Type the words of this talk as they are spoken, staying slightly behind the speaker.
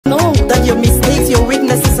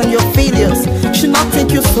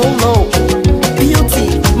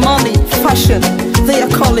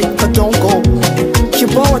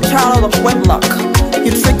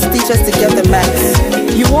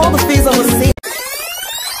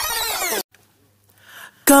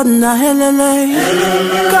Gonna helele,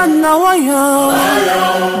 gonna wayo,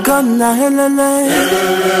 gonna helele,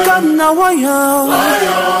 gonna wayo.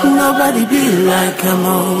 Nobody be like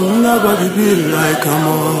Cameroon, nobody be like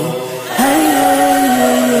Cameroon. Hey,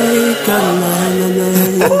 hey, hey, gonna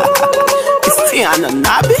helele. It's Tiana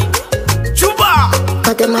Nabi, Juba.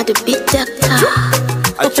 But I'm at the beat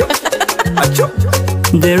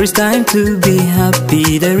There is time to be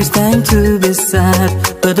happy, there is time to be sad,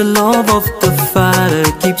 but the love of the Father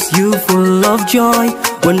keeps you full of joy.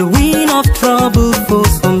 When the wind of trouble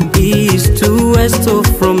falls from east to west or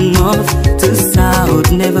from north to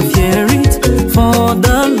south, never fear it, for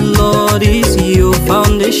the Lord is your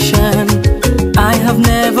foundation. I have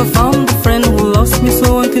never found a friend who loves me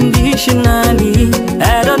so unconditionally.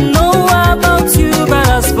 I don't know about you, but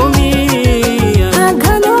as for me, I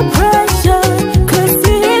got no pressure.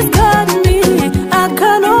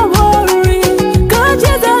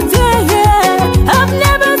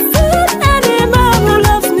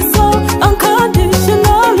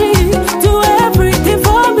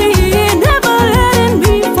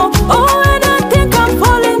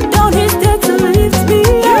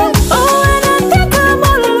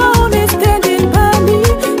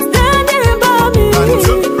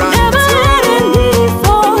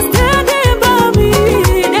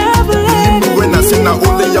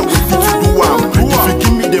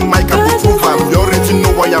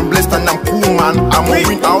 I'm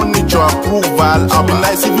moving, I don't need your approval. I'll be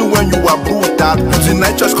nice even when you are brutal. Using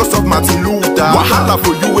night just cause of Martin Luther. Wahala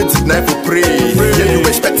for you, it's night for pray. Yeah, you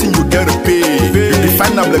expecting you get a pay. You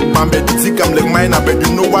define I'm like Bambi, the tick I'm like mine, but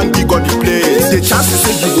you know one gig got the place. The chance to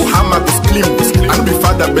say you go hammer this clean. And be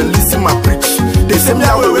father, but listen my preach. They say me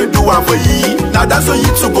how we do one for ye. Now that's what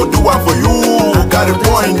you to go do one for you. Got a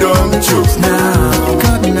point, don't you? Now,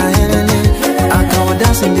 God in my I go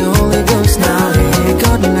dancing the Holy Ghost now. Hey,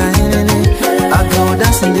 God in my I go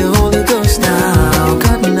dancing the Holy Ghost now.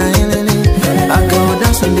 God in my I go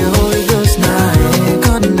dancing the Holy Ghost now. Hey,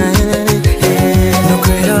 God in my no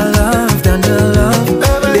greater love than the love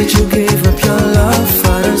that you gave up your love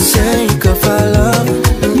for the sake of our love.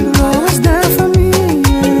 You always there for me,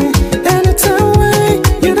 yeah. Anytime way,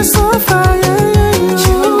 you're the soul fire.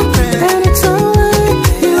 Anytime way,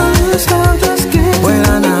 you always have this gift. When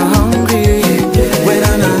I'm not hungry, when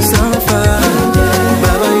I'm not suffer,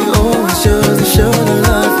 Baba, you always show the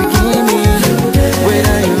love you give me. When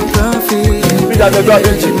I'm your prophet,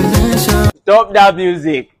 stop that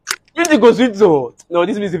music. Music goes sweet so. No,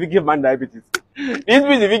 this music will give man diabetes. This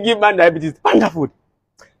music will give man diabetes. Wonderful.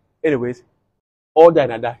 Anyways, all that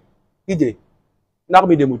and that. DJ, now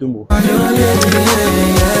me the mutumbo.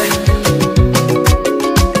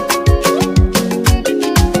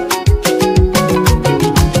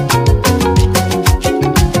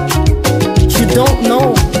 You don't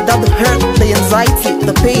know that the hurt, the anxiety,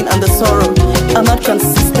 the pain and the sorrow are not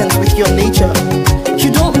consistent with your nature. You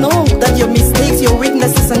don't know that your mistakes, your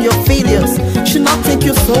weaknesses and your failures should not take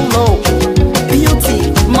you so low. Beauty,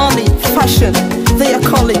 money, fashion, they are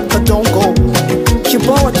calling but don't go. You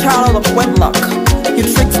bore a child out of wedlock. You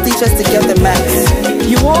tricked teachers to get the marks.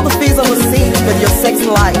 You wore the face of a saint but your sex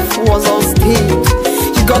life was all stained.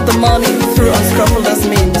 You got the money through unscrupulous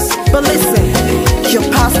means. But listen, your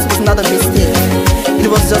past was not a mistake. It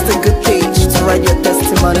was just a good page to write your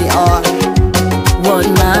testimony on. What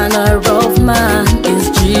manner of man is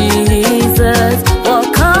Jesus?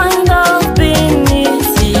 What kind of being is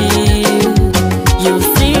he? You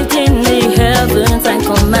sit in the heavens and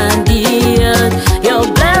command the earth. Your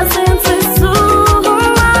blessings is so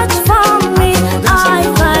much for me. I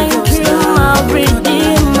thank you, my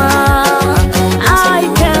Redeemer. I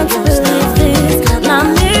can't believe this. Now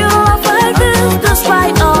me love like this,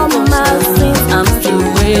 despite all my sins. I'm still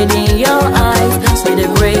waiting your eyes with a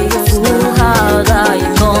grateful heart. I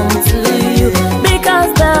come to you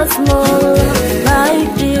because there's more like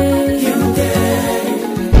this.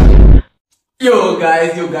 Yo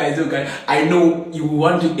guys, I know you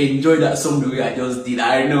want to enjoy that song the way I just did.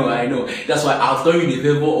 I know. That's why I've done you the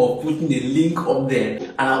favor of putting the link up there,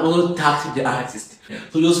 and I also tagged the artist.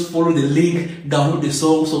 So just follow the link, download the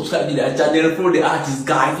song, subscribe to their channel, follow the artist,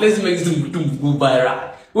 guys. Let's make this go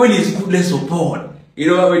viral. When it's good, let's support. You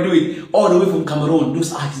know how we do it? All the way from Cameroon,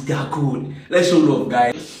 those artists, they are good. Let's show love,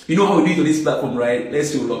 guys. You know how we do it on this platform, right?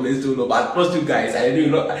 Let's show love. I trust you guys. I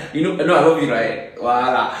know I love you, right?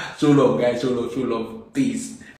 Voila. Show love, guys. Show love. Peace.